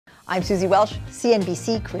I'm Suzy Welch,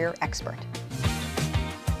 CNBC career expert.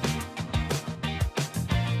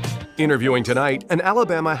 Interviewing tonight, an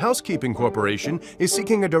Alabama housekeeping corporation is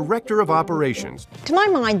seeking a director of operations. To my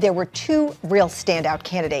mind, there were two real standout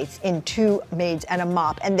candidates in Two Maids and a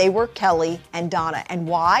Mop, and they were Kelly and Donna. And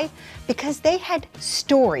why? Because they had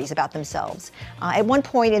stories about themselves. At one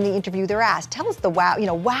point in the interview, they're asked, tell us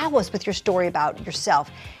wow us with your story about yourself.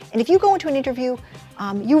 And if you go into an interview,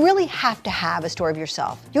 you really have to have a story of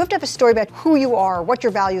yourself. You have to have a story about who you are, what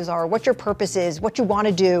your values are, what your purpose is, what you want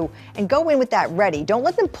to do, and go in with that ready. Don't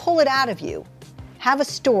let them pull it out of you. Have a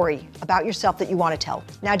story about yourself that you want to tell.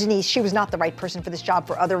 Now, Denise, she was not the right person for this job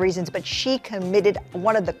for other reasons, but she committed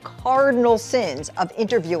one of the cardinal sins of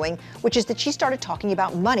interviewing, which is that she started talking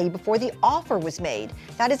about money before the offer was made.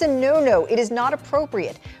 That is a no-no. It is not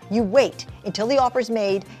appropriate. You wait until the offer is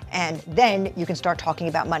made, and then you can start talking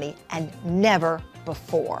about money, and never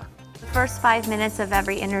before. The first 5 minutes of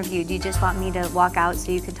every interview, do you just want me to walk out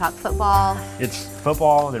so you can talk football? It's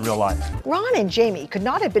football in real life. Ron and Jamie could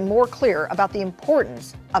not have been more clear about the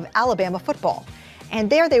importance of Alabama football. And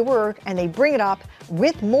there they were, and they bring it up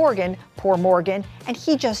with Morgan, poor Morgan, and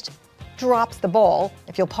he just drops the ball,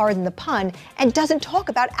 if you'll pardon the pun, and doesn't talk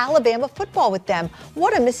about Alabama football with them.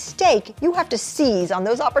 What a mistake. You have to seize on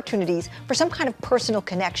those opportunities for some kind of personal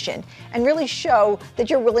connection and really show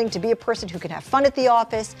that you're willing to be a person who can have fun at the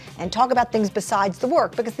office and talk about things besides the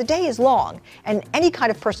work, because the day is long and any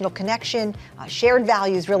kind of personal connection, shared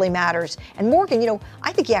values really matters. And Morgan,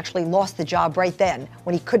 I think he actually lost the job right then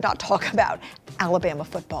when he could not talk about Alabama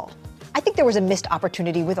football. I think there was a missed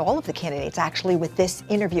opportunity with all of the candidates, actually, with this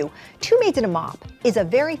interview. Two Maids and a Mop is a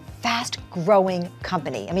very fast-growing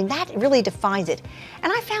company. I mean, that really defines it.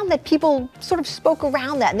 And I found that people sort of spoke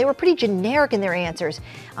around that, and they were pretty generic in their answers.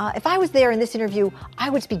 If I was there in this interview, I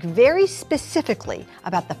would speak very specifically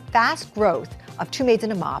about the fast growth of Two Maids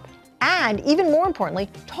and a Mop, and even more importantly,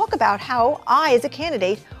 talk about how I, as a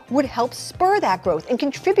candidate, would help spur that growth and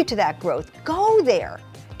contribute to that growth. Go there.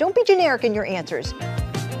 Don't be generic in your answers.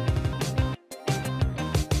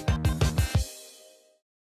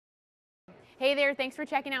 Hey there, thanks for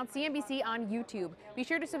checking out CNBC on YouTube. Be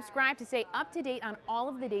sure to subscribe to stay up to date on all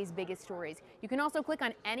of the day's biggest stories. You can also click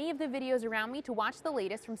on any of the videos around me to watch the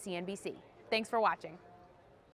latest from CNBC. Thanks for watching.